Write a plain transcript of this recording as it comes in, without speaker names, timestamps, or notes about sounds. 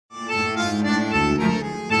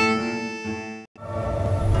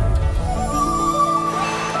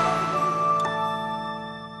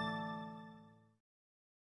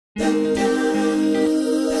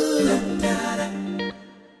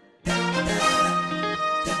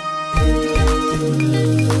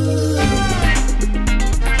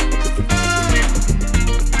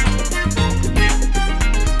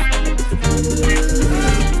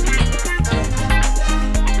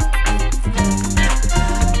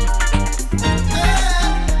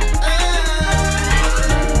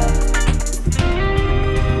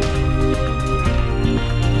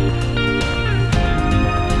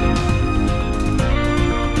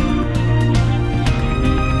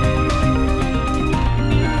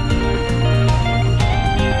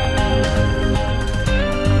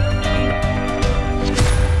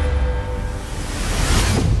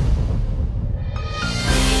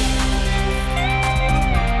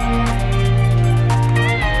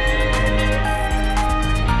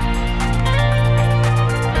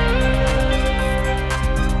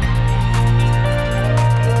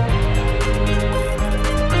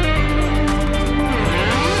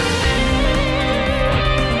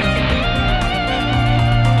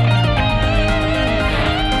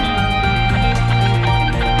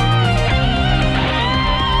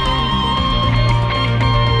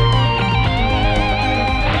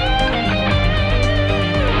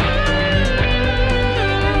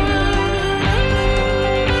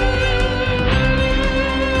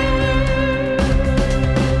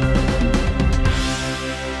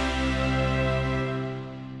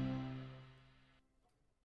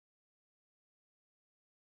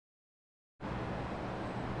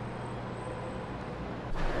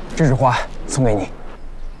这是花，送给你。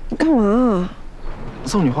你干嘛？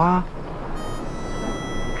送你花？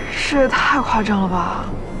这也太夸张了吧！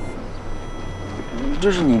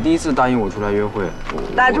这是你第一次答应我出来约会。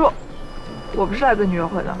打住！我不是来跟你约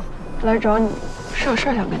会的，来找你是有事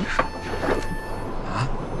儿想跟你说。啊？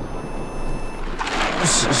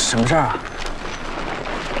什么事儿啊？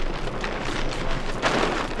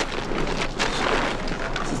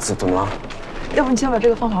怎么了？要不你先把这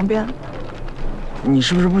个放旁边。你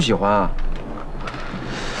是不是不喜欢啊？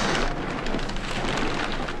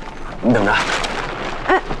你等着。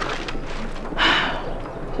哎，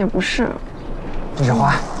也不是。这是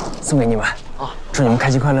花，送给你们啊！祝你们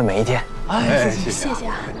开心快乐每一天。哎，谢谢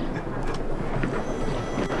啊。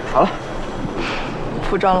好了。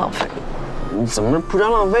铺张浪费。你怎么是铺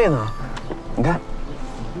张浪费呢？你看，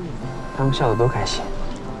他们笑得多开心。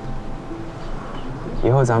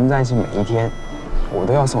以后咱们在一起每一天，我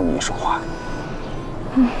都要送你一束花。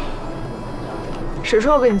谁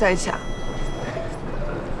说要跟你在一起啊？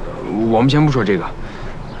我们先不说这个，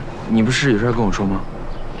你不是有事要跟我说吗？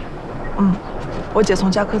我姐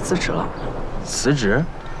从家科辞职了。辞职？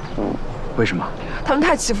为什么？他们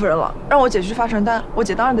太欺负人了，让我姐去发传单，我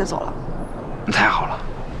姐当然得走了。太好了。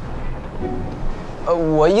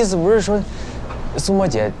我意思不是说苏沫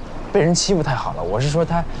姐被人欺负太好了，我是说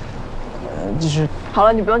她，就是……好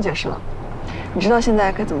了，你不用解释了，你知道现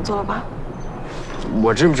在该怎么做了吧？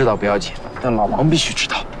我知不知道不要紧，但老王必须知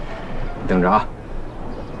道。你等着啊。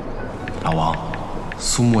老王，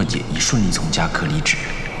苏沫姐已顺利从家科离职。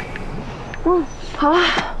好了，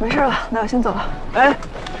没事了，那我先走了。哎，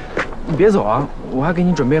你别走啊，我还给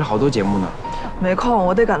你准备了好多节目呢。没空，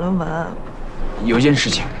我得赶论文。有一件事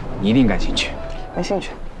情你一定感兴趣。没兴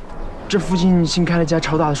趣。这附近新开了家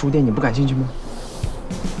超大的书店，你不感兴趣吗？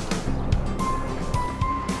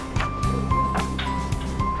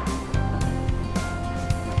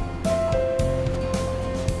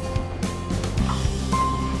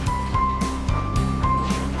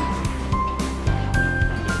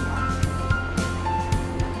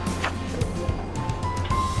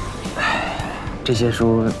这些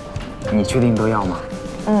书，你确定都要吗？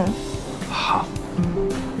好。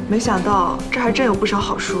没想到这还真有不少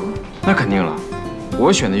好书。那肯定了，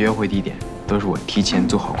我选的约会地点都是我提前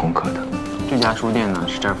做好功课的。这家书店呢，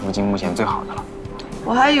是这附近目前最好的了。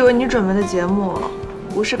我还以为你准备的节目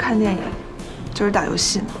不是看电影，就是打游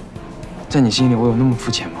戏呢。在你心里，我有那么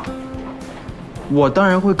肤浅吗？我当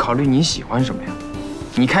然会考虑你喜欢什么呀，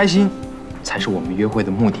你开心才是我们约会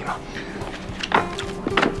的目的嘛。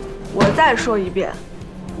我再说一遍，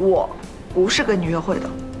我不是跟你约会的。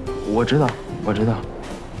我知道，我知道。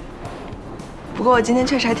不过我今天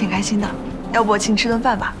确实还挺开心的，要不我请你吃顿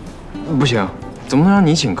饭吧？不行，怎么能让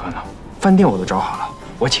你请客呢？饭店我都找好了，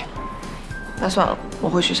我请。那算了，我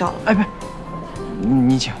回学校了。哎，不是，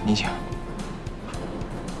你请，你请。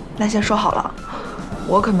那先说好了，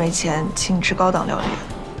我可没钱请你吃高档料理。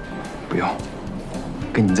不用，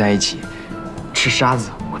跟你在一起，吃沙子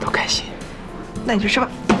我都开心。那你去吃吧。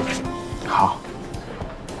好。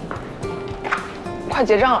快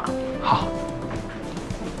结账了。好。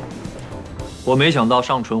我没想到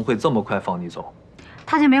尚纯会这么快放你走。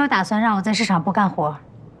他就没有打算让我在市场部干活。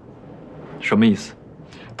什么意思？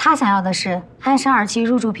他想要的是鞍山2期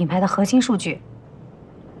入驻品牌的核心数据，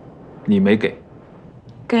你没给。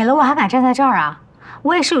给了我还敢站在这儿啊？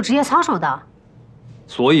我也是有职业操守的。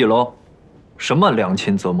所以喽，什么良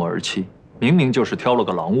禽择木而栖，明明就是挑了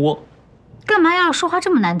个狼窝。干嘛要说话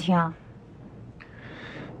这么难听啊？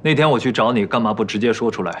那天我去找你，干嘛不直接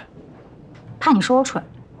说出来？怕你说我蠢。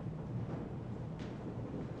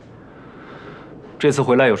这次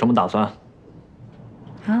回来有什么打算？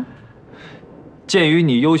啊？鉴于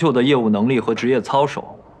你优秀的业务能力和职业操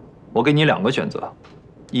守，我给你2个选择：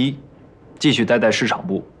一，继续待在市场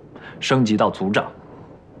部，升级到组长；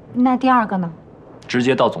那第2个呢？直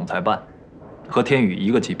接到总裁办，和天宇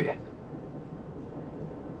一个级别。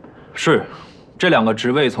是，这2个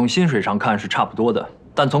职位从薪水上看是差不多的，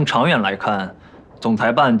但从长远来看，总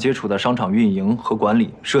裁办接触的商场运营和管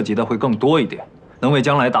理涉及的会更多一点，能为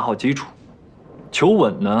将来打好基础。求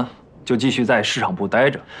稳呢，就继续在市场部待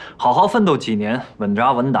着，好好奋斗几年，稳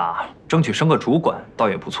扎稳打，争取升个主管，倒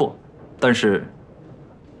也不错。但是，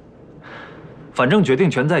反正决定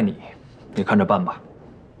权在你，你看着办吧。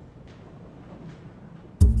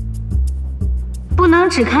不能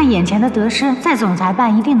只看眼前的得失，在总裁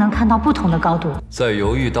办一定能看到不同的高度。在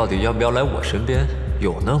犹豫到底要不要来我身边，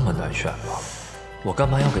有那么难选吗？我干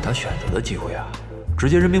嘛要给他选择的机会啊？直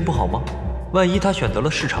接任命不好吗？万一他选择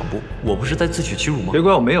了市场部，我不是在自取其辱吗？别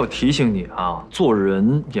怪我没有提醒你啊，做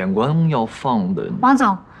人眼光要放的。王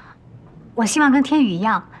总，我希望跟天宇一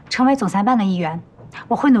样，成为总裁办的一员，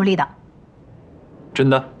我会努力的。真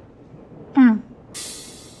的？嗯。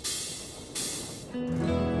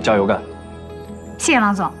加油干！谢谢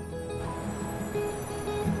王总。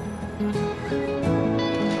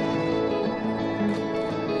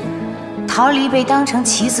逃离被当成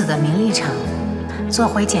棋子的名利场，做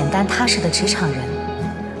回简单踏实的职场人。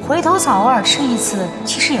回头草偶尔吃一次，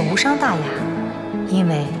其实也无伤大雅，因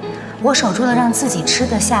为我守住了让自己吃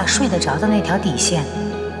得下、睡得着的那条底线，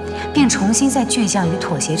并重新在倔强与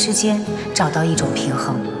妥协之间找到一种平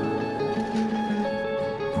衡。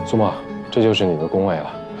苏沫，这就是你的工位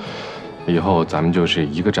了。以后咱们就是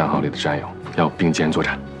一个战壕里的战友，要并肩作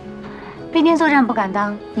战。并肩作战不敢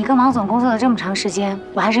当，你跟王总工作了这么长时间，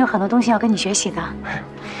我还是有很多东西要跟你学习的。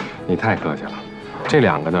你太客气了。这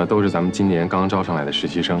2个呢，都是咱们今年刚招上来的实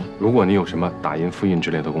习生。如果你有什么打印、复印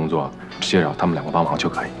之类的工作，直接找他们2个帮忙就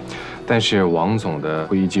可以。但是王总的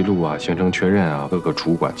会议记录啊、行程确认啊、各个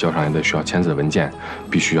主管交上来的需要签字文件，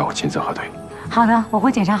必须要我亲自核对。好的，我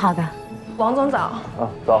会检查好的。王总早。啊，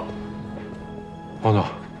早。王总。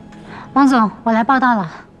王总，我来报道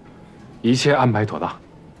了。一切安排妥当。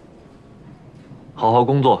好好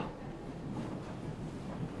工作。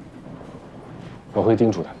我会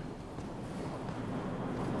叮嘱的。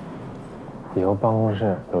以后办公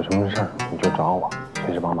室有什么事儿你就找我，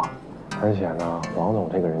随时帮忙。而且呢，王总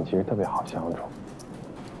这个人其实特别好相处。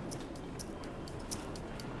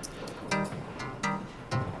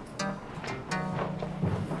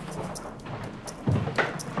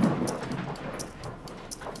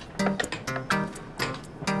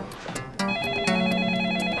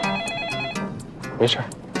没事，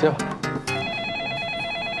接吧。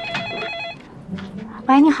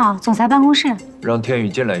喂，你好，总裁办公室。让天宇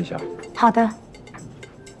进来一下。好的。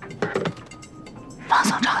王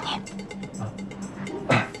总找你。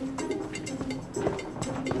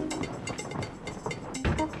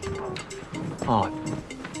啊，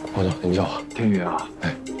王总，您叫我。天宇啊，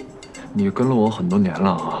你跟了我很多年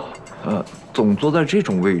了啊，总坐在这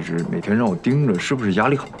种位置，每天让我盯着，是不是压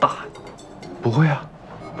力很大？不会啊，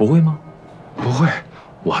不会吗？不会，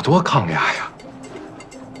我多抗压呀。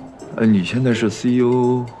你现在是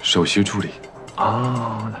CEO 首席助理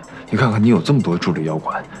啊？你看看，你有这么多助理要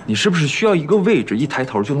管，你是不是需要一个位置，一抬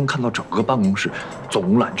头就能看到整个办公室，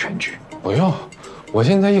总揽全局？不用，我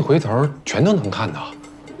现在一回头全都能看到，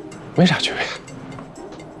没啥区别。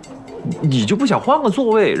你就不想换个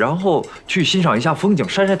座位，然后去欣赏一下风景、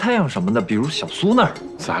晒晒太阳什么的？比如小苏那儿。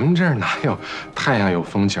咱们这儿哪有太阳有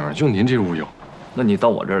风景？就您这屋有。那你到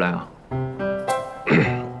我这儿来啊？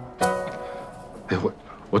哎，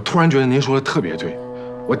我突然觉得您说的特别对，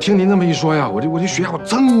我听您这么一说呀，我这血压我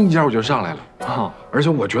噌一下我就上来了啊！而且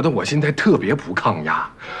我觉得我现在特别不抗压，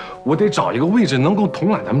我得找一个位置能够统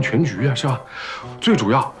揽咱们全局啊，是吧？最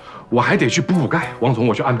主要我还得去补钙，王总，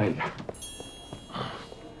我去安排一下。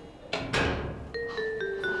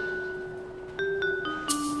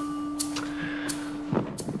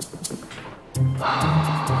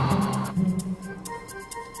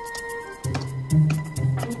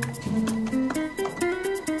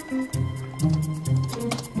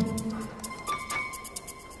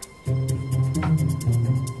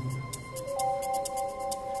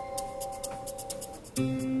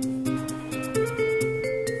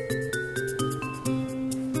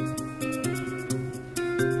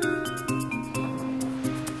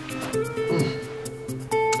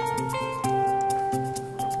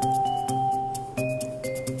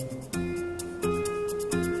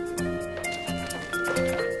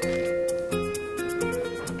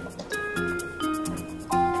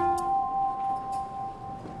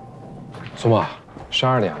苏沫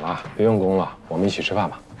，12点了，别用功了，我们一起吃饭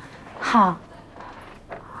吧。好。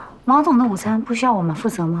王总的午餐不需要我们负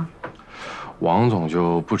责吗？王总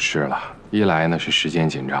就不吃了，一来呢是时间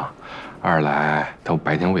紧张，二来他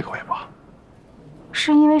白天胃口也不好。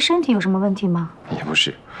是因为身体有什么问题吗？也不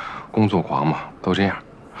是，工作狂嘛，都这样。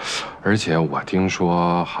而且我听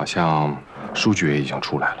说好像数据也已经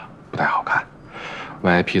出来了，不太好看。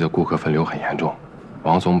VIP 的顾客分流很严重。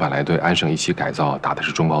王总本来对安盛一期改造打的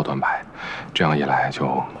是中高端牌，这样一来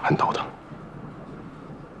就很头疼。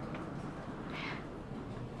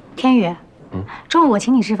天宇，中午我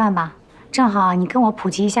请你吃饭吧，正好你跟我普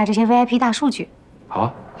及一下这些 VIP 大数据。好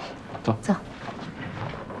啊，走走。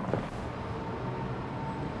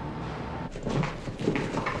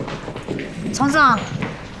丛总，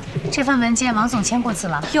这份文件王总签过字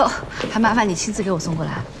了。哟，还麻烦你亲自给我送过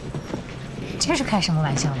来。这是开什么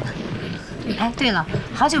玩笑呢？哎，对了，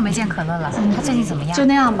好久没见可乐了，他最近怎么样？就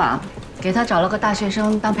那样吧，给他找了个大学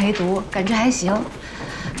生当陪读，感觉还行。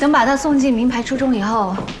等把他送进名牌初中以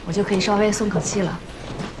后，我就可以稍微松口气了。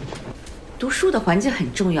读书的环境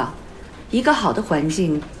很重要，一个好的环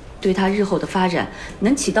境对他日后的发展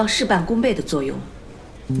能起到事半功倍的作用。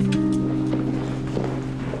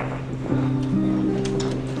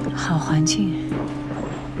好环境。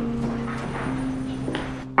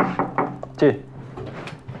进。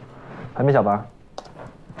还没下班。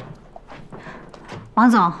王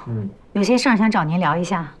总，有些事儿想找您聊一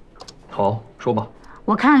下。好，说吧。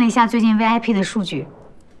我看了一下最近 VIP 的数据，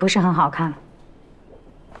不是很好看。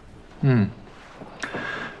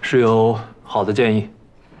是有好的建议。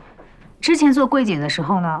之前做柜姐的时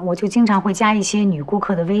候呢，我就经常会加一些女顾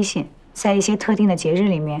客的微信，在一些特定的节日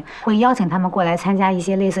里面，会邀请他们过来参加一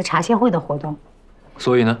些类似茶歇会的活动。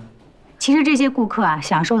所以呢？其实这些顾客啊，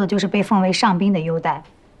享受的就是被奉为上宾的优待。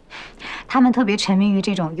他们特别沉迷于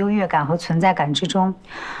这种优越感和存在感之中。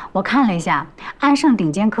我看了一下，安盛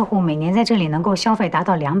顶尖客户每年在这里能够消费达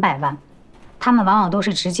到200万，他们往往都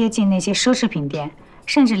是直接进那些奢侈品店，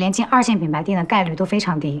甚至连进2线品牌店的概率都非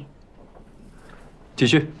常低。继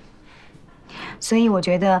续。所以我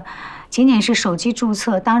觉得，仅仅是手机注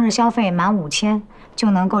册当日消费满5000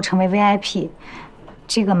就能够成为 VIP，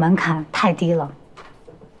 这个门槛太低了。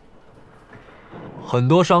很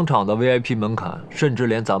多商场的 VIP 门槛，甚至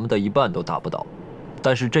连咱们的一半都达不到。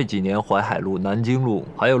但是这几年淮海路、南京路，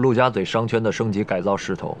还有陆家嘴商圈的升级改造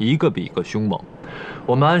势头，一个比一个凶猛。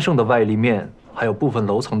我们安盛的外立面，还有部分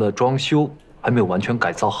楼层的装修，还没有完全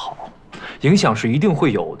改造好，影响是一定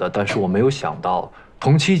会有的。但是我没有想到，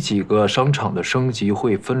同期几个商场的升级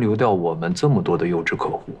会分流掉我们这么多的优质客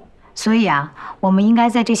户。所以啊，我们应该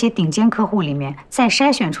在这些顶尖客户里面，再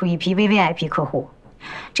筛选出一批 VVIP 客户。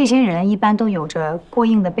这些人一般都有着过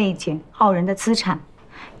硬的背景、傲人的资产，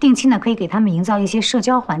定期呢可以给他们营造一些社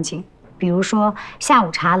交环境，比如说下午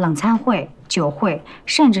茶、冷餐会、酒会，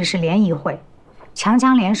甚至是联谊会，强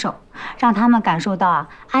强联手，让他们感受到啊，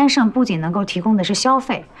安盛不仅能够提供的是消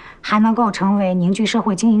费，还能够成为凝聚社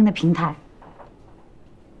会精英的平台。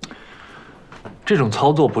这种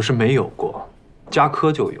操作不是没有过，加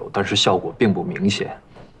科就有，但是效果并不明显。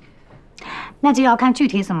那就要看具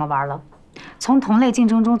体怎么玩了。从同类竞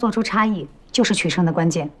争中做出差异，就是取胜的关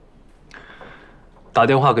键。打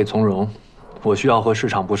电话给从容，我需要和市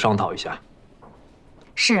场部商讨一下。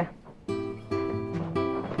是。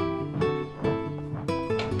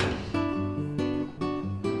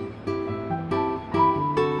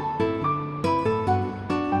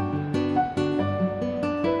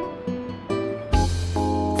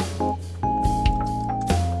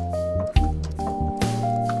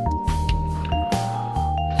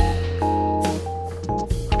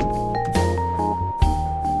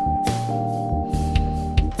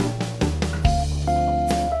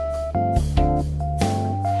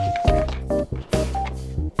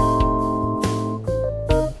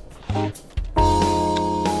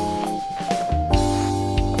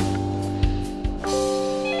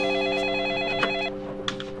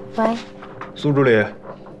喂，苏助理，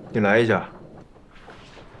你来一下。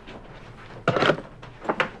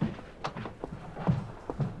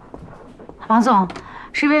王总，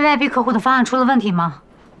是 VVIP 客户的方案出了问题吗？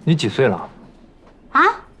你几岁了？啊？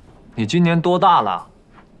你今年多大了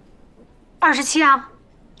27啊。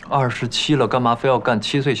27了，干嘛非要干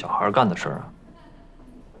7岁小孩干的事儿啊？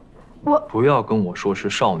我不要跟我说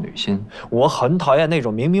是少女心，我很讨厌那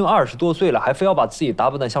种明明20多岁了，还非要把自己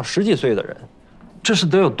打扮得像10几岁的人。这是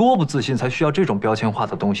得有多不自信，才需要这种标签化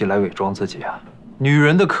的东西来伪装自己啊！女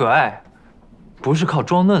人的可爱，不是靠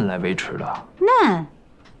装嫩来维持的。嫩，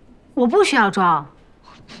我不需要装。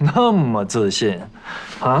那么自信，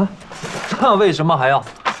啊？那为什么还要？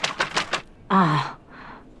啊，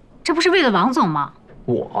这不是为了王总吗？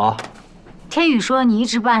我。天宇说你一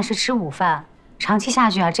直不按时吃午饭，长期下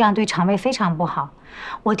去啊，这样对肠胃非常不好。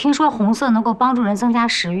我听说红色能够帮助人增加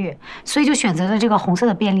食欲，所以就选择了这个红色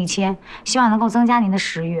的便利签，希望能够增加您的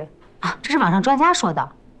食欲。啊，这是网上专家说的。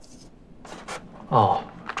哦，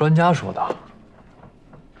专家说的。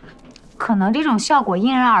可能这种效果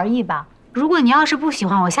因人而异吧。如果你要是不喜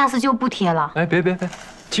欢，我下次就不贴了。哎，别，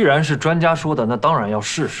既然是专家说的，那当然要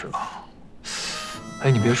试试了。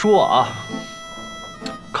哎，你别说啊，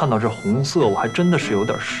看到这红色，我还真的是有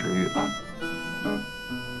点食欲了。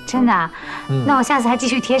真的啊？那我下次还继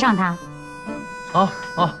续贴上它。好。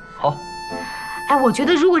哎，我觉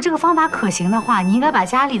得如果这个方法可行的话，你应该把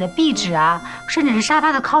家里的壁纸啊，甚至是沙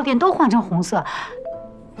发的靠垫都换成红色。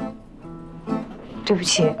对不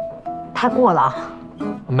起，太过了。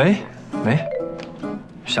没，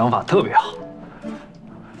想法特别好。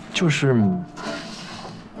就是，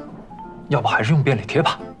要不还是用便利贴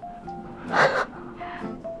吧。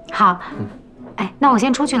好。哎，那我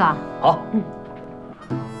先出去了。好。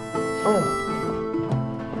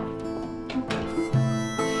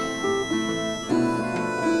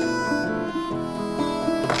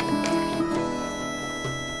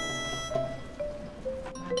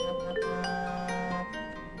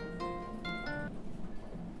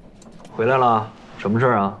回来了，什么事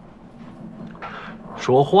儿啊？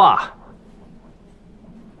说话。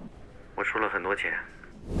我出了很多钱。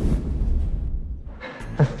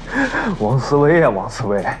王思维呀，王思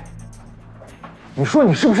维，你说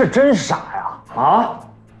你是不是真傻呀？啊？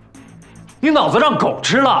你脑子让狗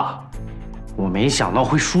吃了？我没想到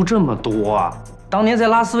会输这么多啊！当年在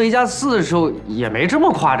拉斯维加斯的时候也没这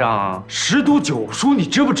么夸张啊。10赌9输，你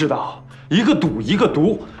知不知道？一个赌一个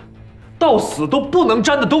毒，到死都不能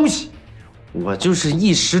沾的东西。我就是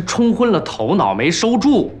一时冲昏了头脑，没收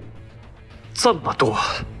住。这么多，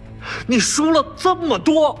你输了这么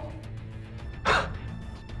多，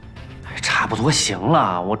差不多行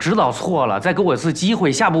了，我知道错了，再给我一次机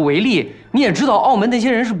会，下不为例。你也知道，澳门那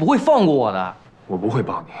些人是不会放过我的。我不会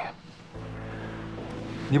帮你。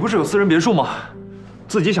你不是有私人别墅吗？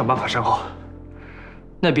自己想办法善后。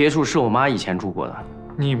那别墅是我妈以前住过的。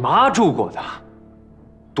你妈住过的？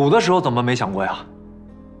赌的时候怎么没想过呀？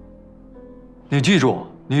你记住，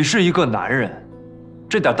你是一个男人，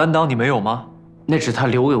这点担当你没有吗？那是他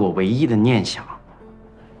留给我唯一的念想。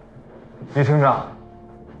你听着，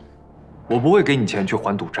我不会给你钱去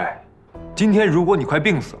还赌债。今天如果你快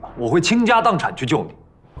病死了，我会倾家荡产去救你。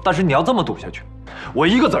但是你要这么赌下去，我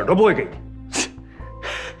一个子儿都不会给你。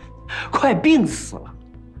快病死了！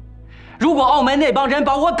如果澳门那帮人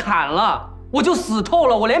把我砍了，我就死透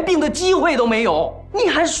了，我连病的机会都没有。你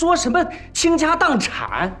还说什么倾家荡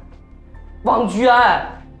产？王居安，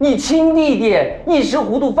你亲弟弟一时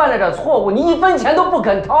糊涂犯了点错误，你1分钱都不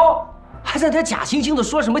肯掏，还在他假惺惺的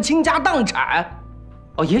说什么倾家荡产？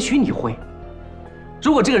哦，也许你会。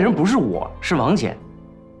如果这个人不是我，是王姐，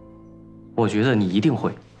我觉得你一定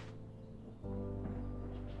会。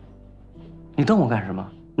你瞪我干什么？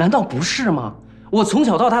难道不是吗？我从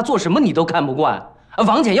小到大做什么你都看不惯。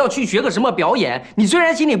王姐要去学个什么表演，你虽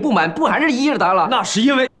然心里不满，不还是依着她了？那是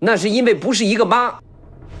因为不是一个妈。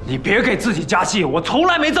你别给自己加戏，我从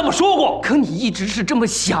来没这么说过。可你一直是这么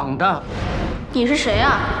想的。你是谁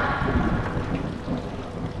啊？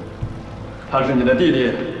他是你的弟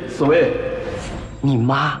弟，思维。你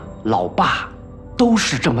妈、老爸都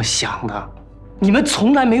是这么想的。你们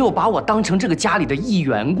从来没有把我当成这个家里的一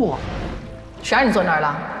员过。谁让你坐那儿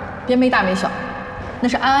了？别没大没小，那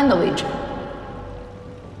是安安的位置。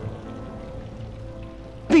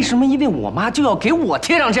为什么因为我妈就要给我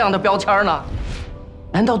贴上这样的标签呢？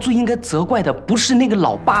难道最应该责怪的不是那个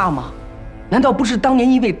老爸吗？难道不是当年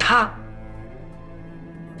因为他，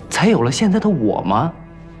才有了现在的我吗？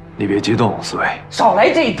你别激动，思维，少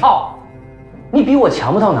来这一套！你比我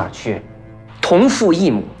强不到哪儿去，同父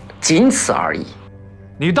异母，仅此而已。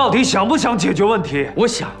你到底想不想解决问题？我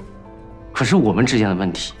想，可是我们之间的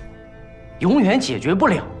问题，永远解决不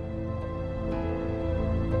了。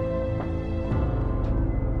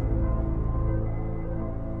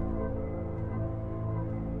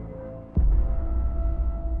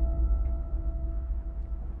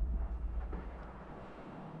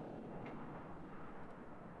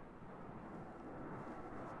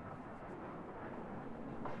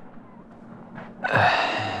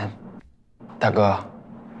大哥，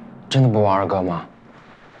真的不忘二哥吗？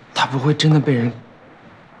他不会真的被人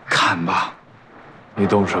砍吧？你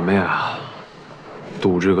懂什么呀？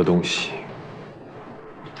赌这个东西，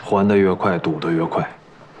还得越快，赌得越快。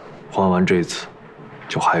还完这次，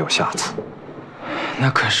就还有下次。那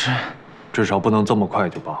可是，至少不能这么快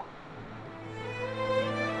就罢。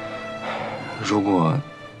如果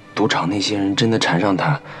赌场那些人真的缠上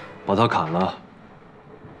他，把他砍了，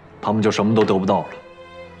他们就什么都得不到了。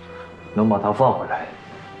能把他放回来，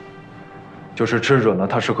就是吃准了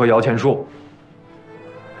他是棵摇钱树。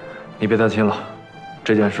你别担心了，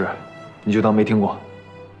这件事你就当没听过。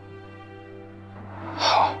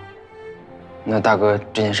好，那大哥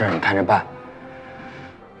这件事你看着办。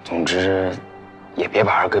总之，也别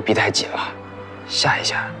把二哥逼太紧了，吓一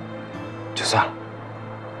吓，就算了。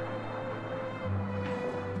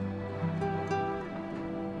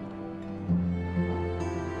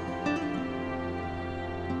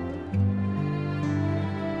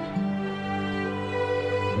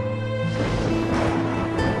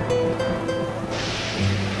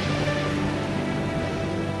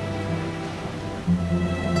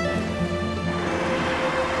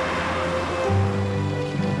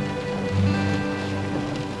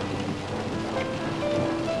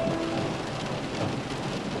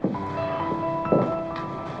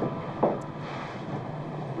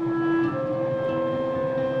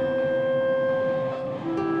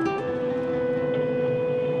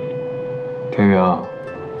天宇啊，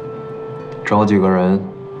找几个人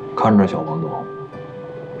看着小王总，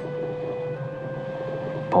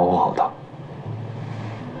保护好他。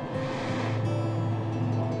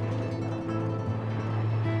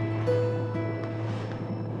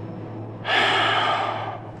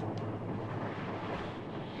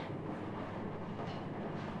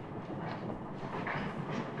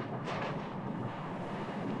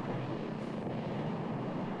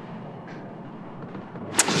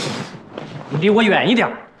你离我远一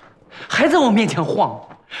点，还在我面前晃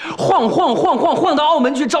到澳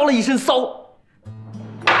门去招了一身骚。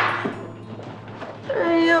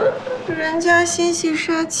哎呀，人家新喜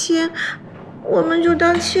杀青，我们就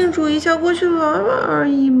当庆祝一下，过去玩玩而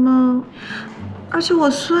已嘛。而且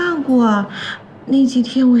我算过，那几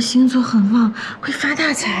天我星座很旺，会发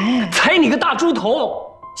大财。踩你个大猪头！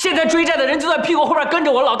现在追债的人就在屁股后边跟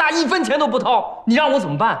着我，老大1分钱都不掏，你让我怎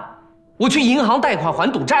么办？我去银行贷款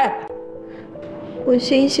还赌债？我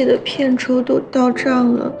新喜的片酬都到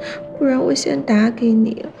账了，不然我先打给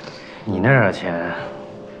你。你那点钱，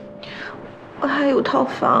我还有套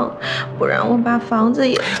房，不然我把房子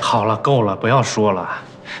也……好了，够了，不要说了，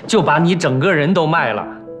就把你整个人都卖了，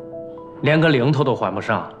连个零头都还不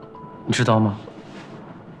上，你知道吗？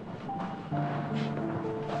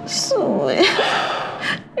苏薇，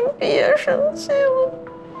你别生气了。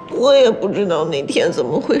我也不知道那天怎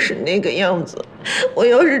么会是那个样子。我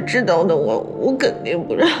要是知道的，我肯定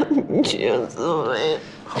不让你去，苏薇。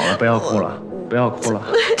好了，不要哭了，不要哭了，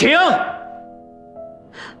停！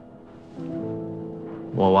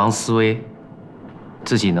我王思薇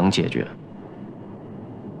自己能解决，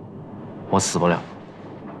我死不了。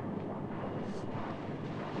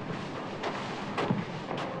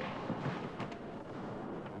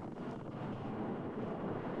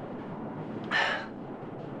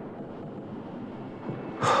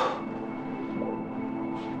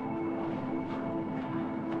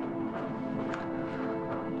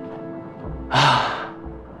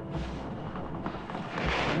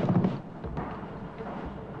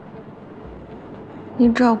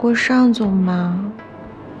你找过尚总吗？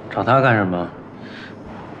找他干什么？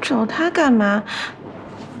找他干嘛？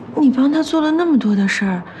你帮他做了那么多的事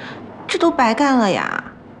儿，这都白干了呀。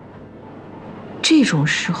这种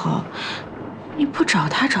时候，你不找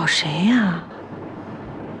他找谁呀？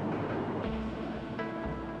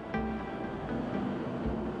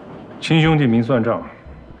亲兄弟明算账，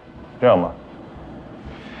这样吧，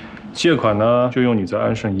借款呢就用你在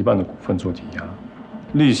安盛1半的股份做抵押，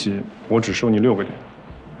利息我只收你6个点，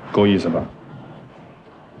够意思吧？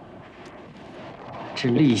这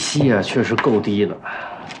利息啊，确实够低了，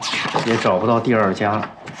也找不到第二家了。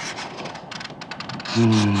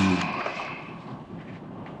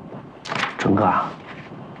陈哥啊，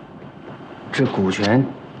这股权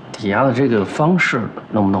抵押的这个方式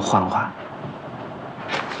能不能换换？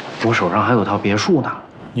我手上还有套别墅呢。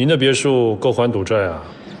您的别墅够还赌债啊？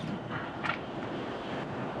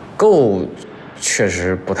够，确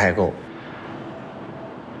实不太够。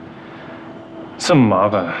这么麻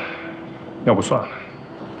烦，要不算了。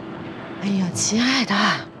哎呀，亲爱的，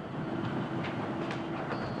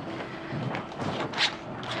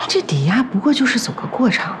这抵押不过就是走个过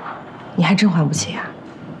场嘛，你还真还不起啊？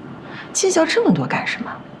计较这么多干什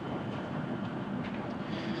么？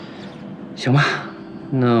行吧，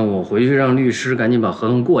那我回去让律师赶紧把合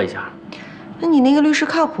同过一下。那你那个律师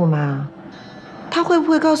靠谱吗？他会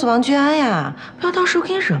不会告诉王居安呀？不要到时候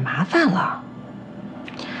给你惹麻烦了。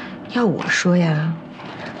要我说呀，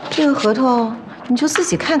这个合同你就自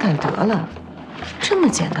己看看得了。这么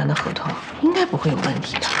简单的合同，应该不会有问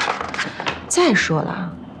题的。再说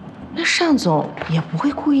了，那尚总也不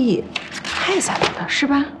会故意害咱们的，是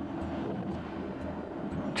吧？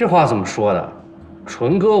这话怎么说的？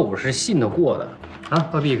纯哥我是信得过的啊！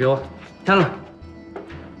把笔给我，签了。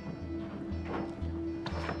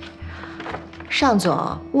尚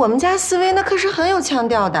总，我们家思维那可是很有腔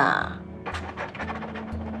调的。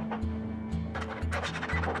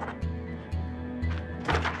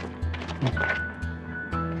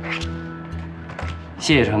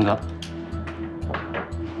谢谢纯哥。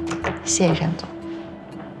谢谢尚总。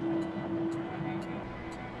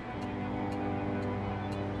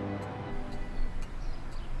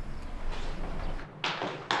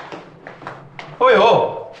哦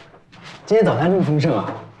呦，今天早餐这么丰盛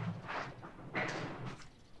啊！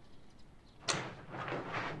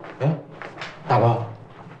哎，大哥，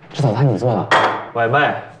这早餐你做的？外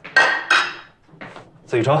卖，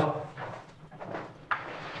自己盛。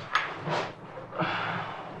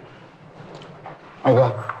二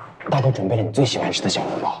哥，大哥准备了你最喜欢吃的小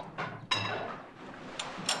笼包。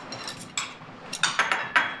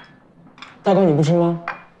大哥，你不吃吗？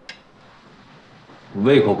我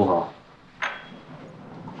胃口不好。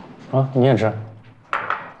啊，你也吃？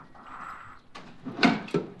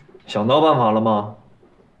想到办法了吗？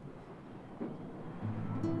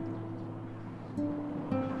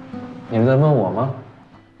你是在问我吗？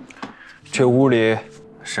这屋里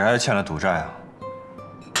谁还欠了赌债啊？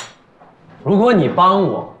如果你帮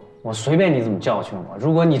我，我随便你怎么教训我；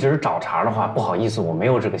如果你只是找茬的话，不好意思，我没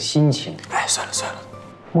有这个心情。哎，算了算了，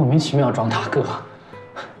莫名其妙装大哥。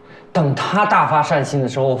等他大发善心的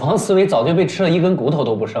时候，王思维早就被吃了一根骨头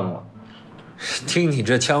都不剩了。听你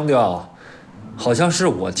这腔调，好像是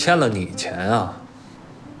我欠了你钱啊。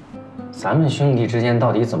咱们兄弟之间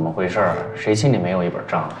到底怎么回事？谁心里没有一本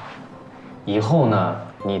账？以后呢，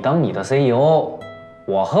你当你的 CEO，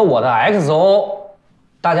 我和我的 XO，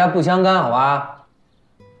 大家不相干，好吧？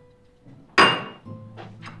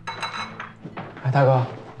哎，大哥，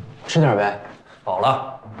吃点呗。饱了。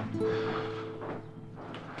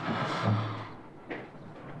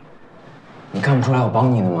你看不出来我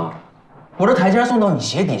帮你的吗？我这台阶送到你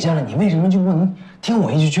鞋底下了，你为什么就不能听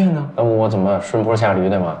我一句劝呢？那我怎么顺坡下驴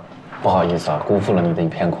的嘛？不好意思啊，辜负了你的一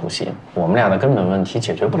片苦心。我们俩的根本问题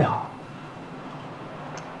解决不了。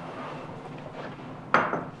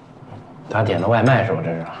他点的外卖是吧？这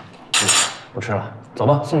是，不吃了，走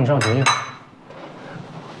吧，送你上学去。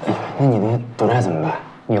那你的赌债怎么办？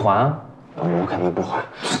你还啊？我肯定不还。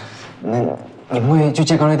那你不会就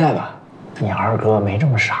借高利贷吧？你二哥没这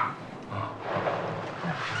么傻。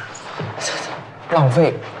浪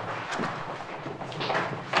费。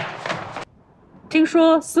听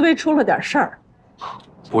说思维出了点事儿，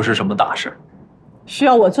不是什么大事，需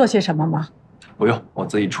要我做些什么吗？不用，我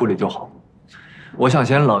自己处理就好。我想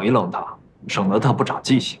先冷一冷他，省得他不长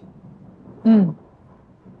记性。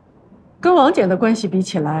跟王姐的关系比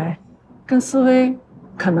起来，跟思维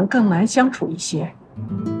可能更难相处一些。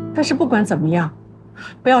但是不管怎么样，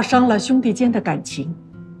不要伤了兄弟间的感情。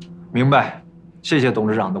明白，谢谢董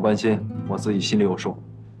事长的关心，我自己心里有数。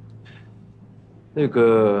那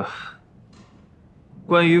个，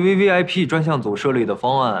关于 VVIP 专项组设立的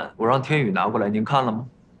方案，我让天宇拿过来，您看了吗？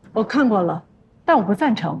我看过了，但我不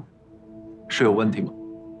赞成。是有问题吗？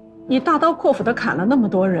你大刀阔斧地砍了那么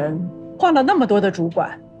多人，换了那么多的主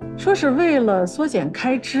管，说是为了缩减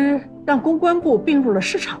开支，让公关部并入了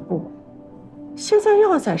市场部。现在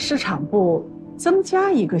要在市场部增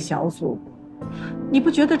加一个小组，你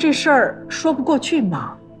不觉得这事儿说不过去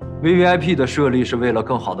吗？ VVIP 的设立是为了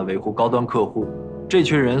更好地维护高端客户，这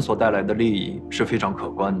群人所带来的利益是非常可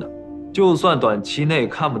观的。就算短期内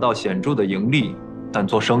看不到显著的盈利，但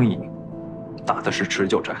做生意打的是持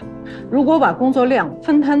久战。如果把工作量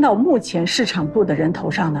分摊到目前市场部的人头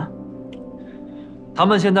上呢？他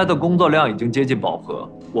们现在的工作量已经接近饱和，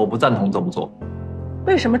我不赞同这么做。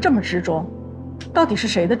为什么这么执着？到底是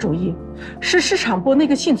谁的主意？是市场部那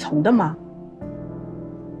个姓丛的吗？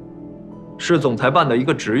是总裁办的一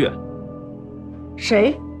个职员。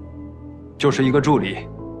谁？就是一个助理，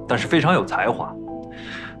但是非常有才华。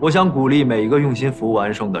我想鼓励每一个用心服务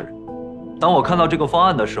安盛的人。当我看到这个方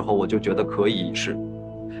案的时候，我就觉得可以一试。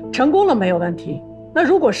成功了没有问题，那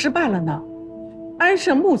如果失败了呢？安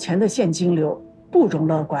盛目前的现金流不容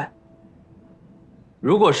乐观。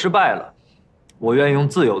如果失败了，我愿用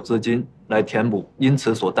自有资金来填补因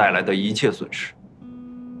此所带来的一切损失。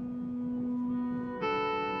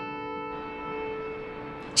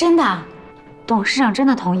真的？董事长真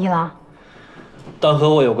的同意了？但和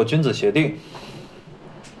我有个君子协定。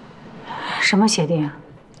什么协定啊？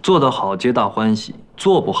做得好皆大欢喜，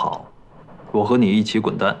做不好我和你一起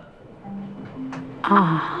滚蛋。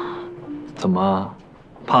啊？怎么，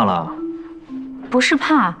怕了？不是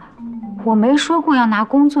怕，我没说过要拿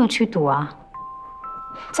工作去赌啊。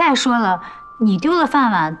再说了，你丢了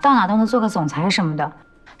饭碗，到哪都能做个总裁什么的。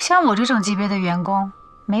像我这种级别的员工，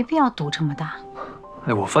没必要赌这么大。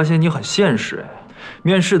哎，我发现你很现实哎。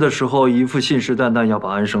面试的时候一副信誓旦旦要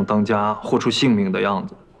把安生当家、豁出性命的样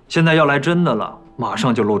子，现在要来真的了，马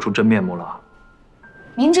上就露出真面目了。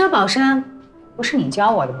明哲保身，不是你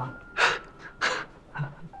教我的吗？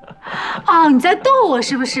哦，你在逗我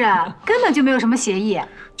是不是？根本就没有什么协议。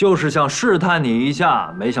就是想试探你一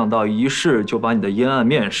下，没想到一试就把你的阴暗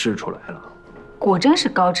面试出来了。果真是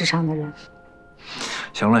高智商的人。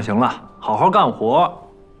行了行了，好好干活。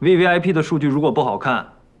VVIP 的数据如果不好看，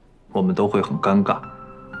我们都会很尴尬。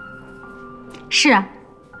是啊。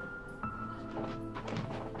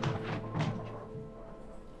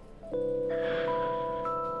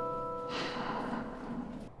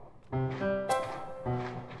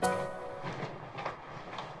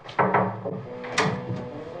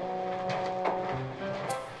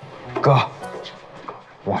哥，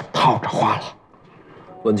我套着话了。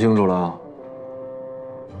问清楚了。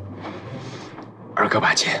二哥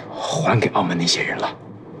把钱还给澳门那些人了。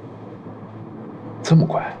这么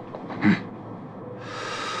快？嗯。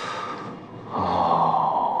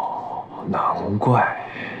哦，难怪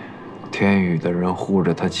天宇的人护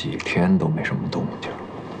着他几天都没什么动静。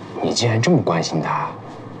你既然这么关心他，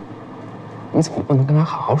你怎么不能跟他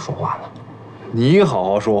好好说话呢？你好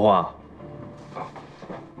好说话。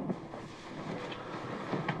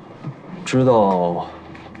知道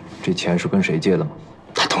这钱是跟谁借的吗？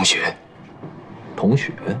他同学。同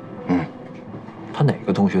学？嗯。他哪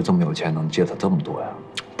个同学这么有钱，能借他这么多呀？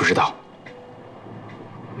不知道。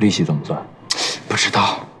利息怎么算？不知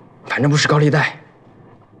道，反正不是高利贷。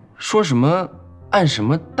说什么按什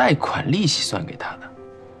么贷款利息算给他的？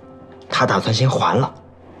他打算先还了，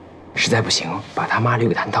实在不行把他妈留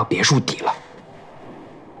给他那套别墅抵了。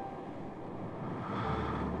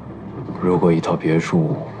如果一套别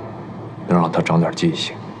墅能让他长点记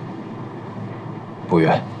性，不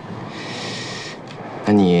冤。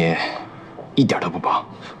那你一点都不帮？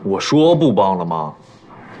我说不帮了吗？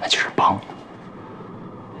那就是帮。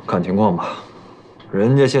看情况吧，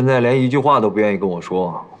人家现在连一句话都不愿意跟我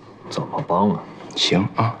说，怎么帮啊？行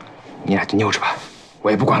啊，你俩就拗着吧，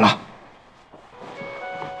我也不管了。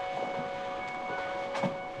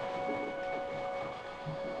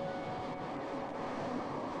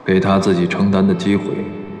给他自己承担的机会，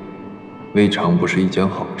未尝不是一件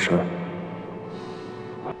好事。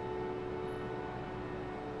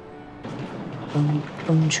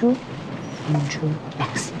Bonjour, bonjour,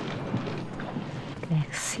 merci,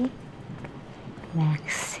 merci,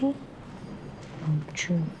 merci,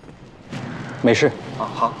 bonjour。没事啊，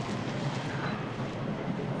好。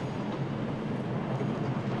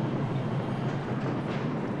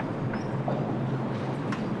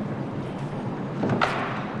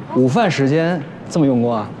午饭时间这么用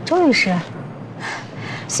功啊？周律师，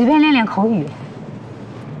随便练练口语。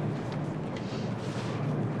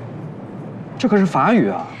这可是法语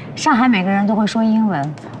啊！上海每个人都会说英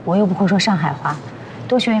文，我又不会说上海话，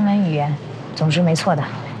多学一门语言，总之没错的。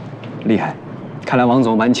厉害，看来王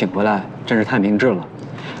总把你请回来真是太明智了，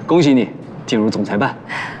恭喜你进入总裁办。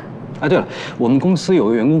哎，对了，我们公司有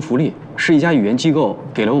个员工福利，是一家语言机构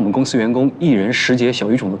给了我们公司员工1人10节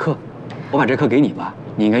小语种的课，我把这课给你吧，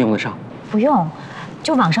你应该用得上。不用，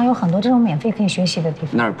就网上有很多这种免费可以学习的地方。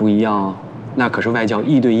那儿不一样哦，那可是外教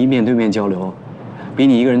1对1面对面交流，比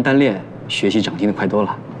你一个人单练学习长进的快多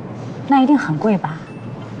了。那一定很贵吧？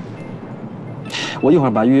我一会儿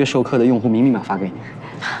把预约授课的用户名密码发给你，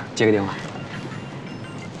接个电话。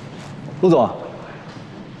陆总，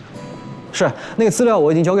是那个资料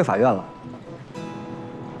我已经交给法院了。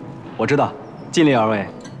我知道，尽力而为。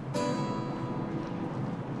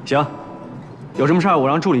行，有什么事儿我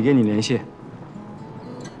让助理跟你联系。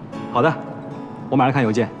好的，我马上看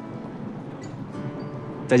邮件。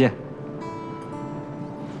再见。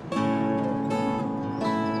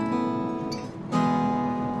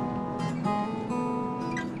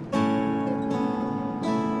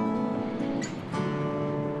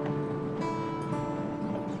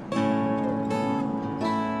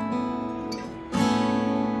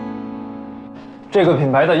这个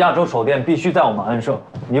品牌的亚洲首店必须在我们安盛，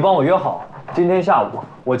你帮我约好，今天下午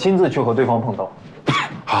我亲自去和对方碰头。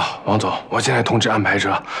好，王总，我现在通知安排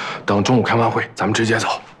着，等中午开完会，咱们直接走。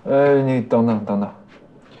你等等。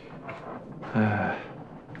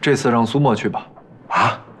这次让苏沫去吧。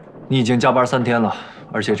啊？你已经加班3天了，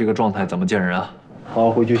而且这个状态怎么见人啊？好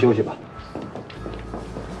好回去休息吧。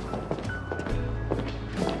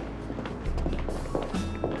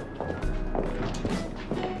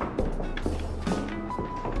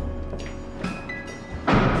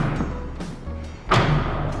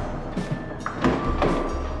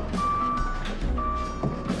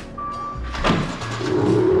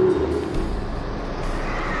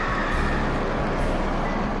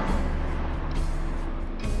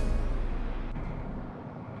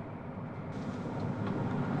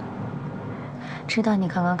知道你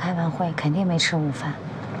刚刚开完会，肯定没吃午饭。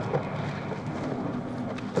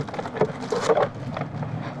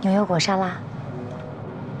牛油果沙拉。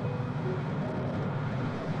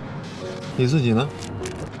你自己呢？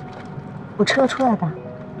我吃了出来的。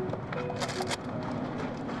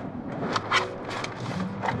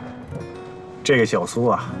这个小苏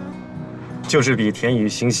啊，就是比田雨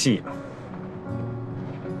心细。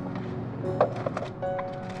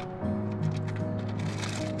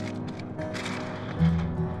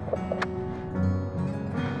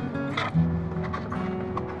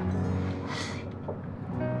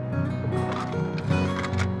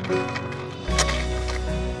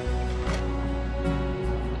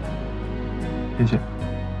谢谢。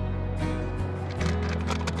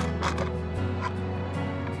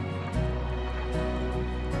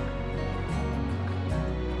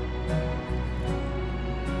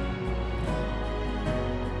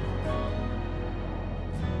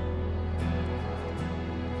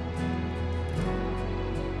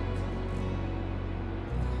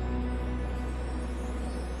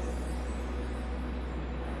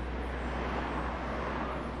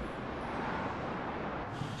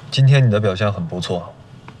今天你的表现很不错，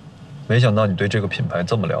没想到你对这个品牌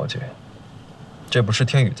这么了解。这不是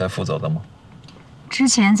天宇在负责的吗？之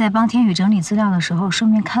前在帮天宇整理资料的时候，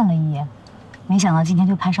顺便看了一眼，没想到今天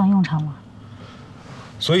就派上用场了。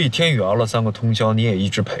所以天宇熬了3个通宵，你也一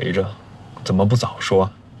直陪着，怎么不早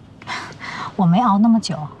说？我没熬那么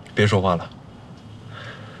久。别说话了，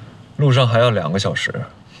路上还要2个小时，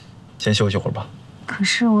先休息会儿吧。可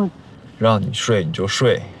是我……让你睡你就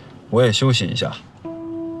睡，我也休息一下。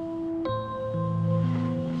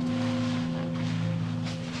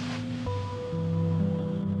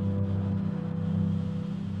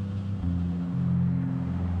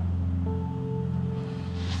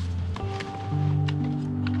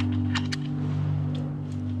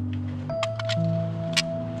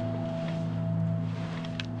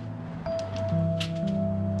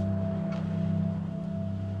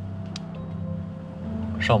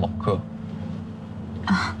上网课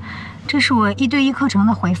啊，这是我1对1课程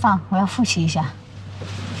的回放，我要复习一下。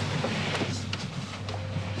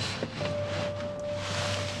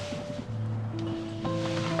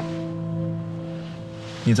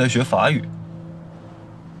你在学法语？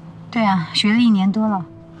对啊，学了1年多了。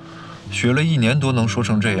学了1年多能说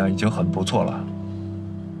成这样，已经很不错了。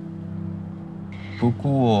不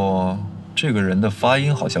过这个人的发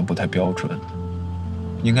音好像不太标准，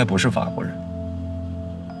应该不是法国人。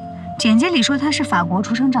简介里说他是法国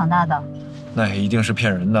出生长大的，那也一定是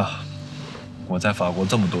骗人的。我在法国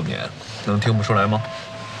这么多年，能听不出来吗？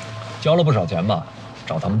交了不少钱吧，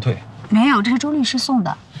找他们退。没有，这是周律师送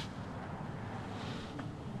的。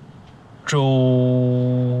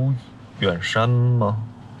周远山吗？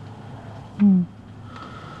嗯。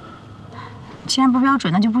既然不标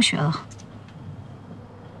准，那就不学了。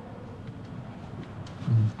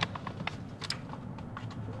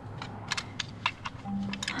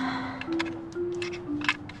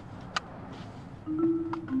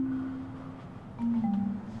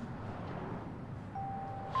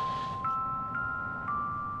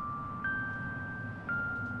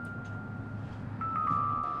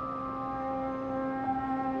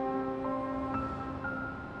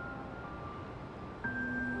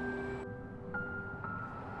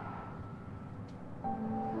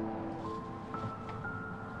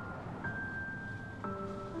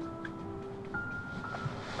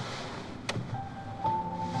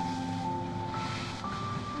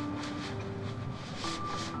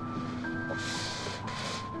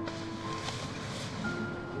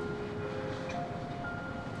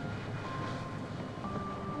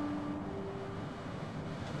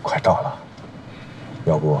快到了，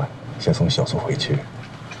要不先送小苏回去，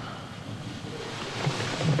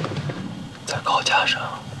在高架上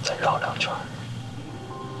再绕2圈。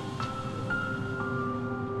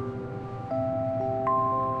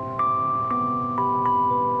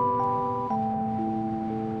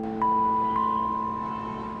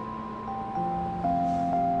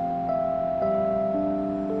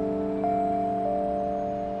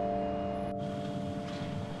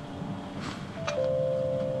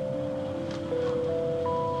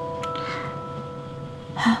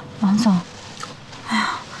王总，哎呀，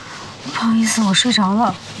不好意思，我睡着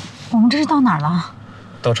了。我们这是到哪儿了？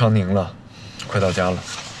到长宁了，快到家了。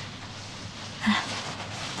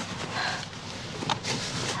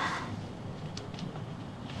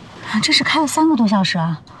这是开了3个多小时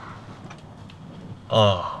啊！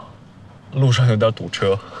啊，路上有点堵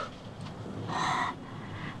车。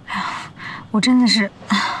哎呀，我真的是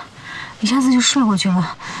一下子就睡过去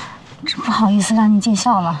了，真不好意思让你见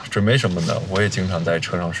笑了。这没什么的，我也经常在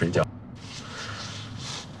车上睡觉。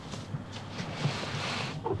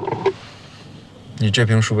你这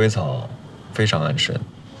瓶鼠尾草非常安神，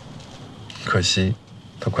可惜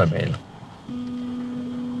它快没了。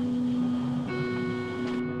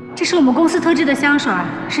这是我们公司特制的香水，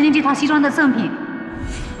是您这套西装的赠品。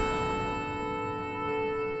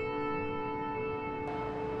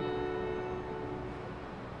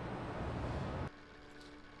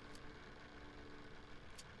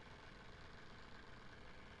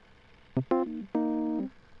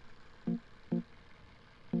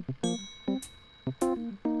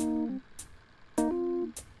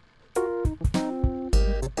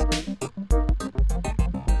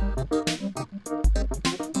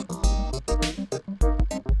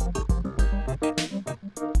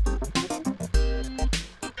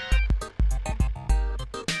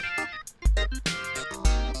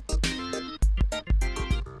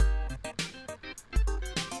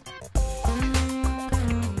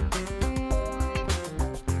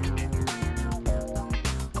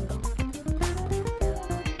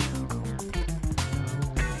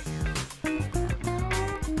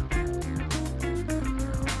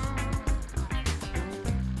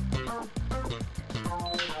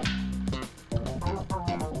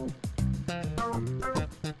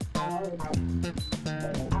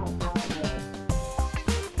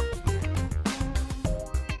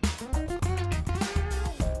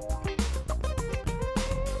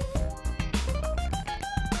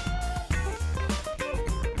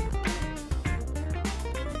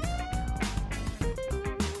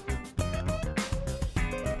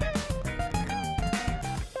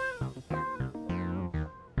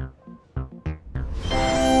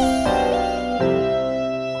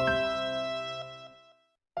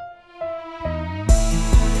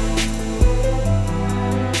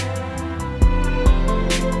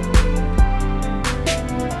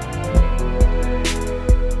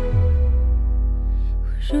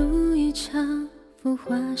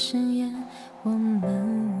盛宴，我们无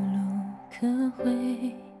路可回。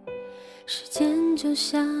时间就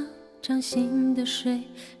像掌心的水，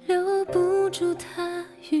留不住它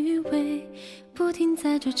余味，不停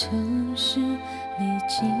在这城市里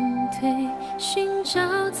进退，寻找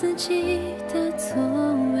自己的座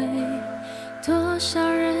位。多少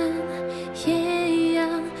人也一样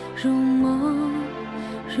如梦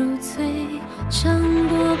如醉，尝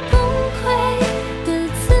过崩溃的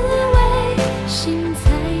滋味，心才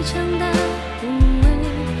强大无畏，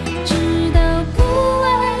直到不安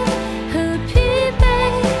和疲惫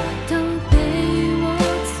都被我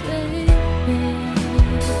摧毁。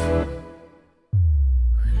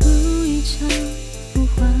我如一场浮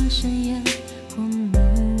华盛宴，我们无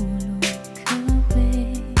路可回。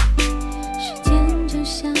时间就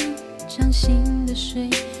像掌心的水，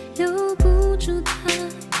留不住它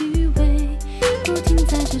余味，不停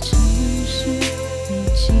在这城市里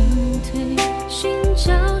进退，寻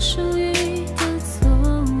找属于的座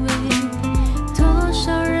位。多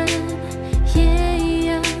少人也一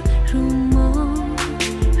样如梦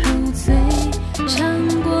如醉，尝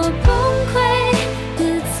过崩溃的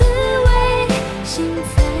滋味，心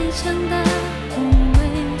才强大无畏，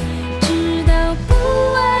直到不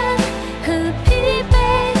安和疲惫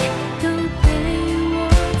都被我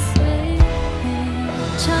摧毁。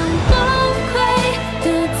尝崩溃的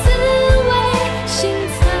滋味，心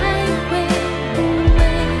才会无畏，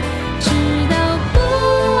直到不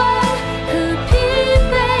安和疲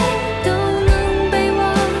惫都能被我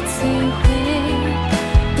摧毁。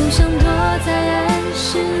不想躲在暗室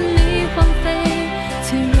里荒废，脆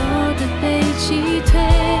弱的被击退，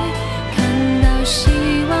看到希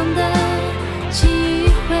望的机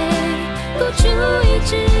会，不注意只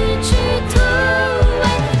剧透。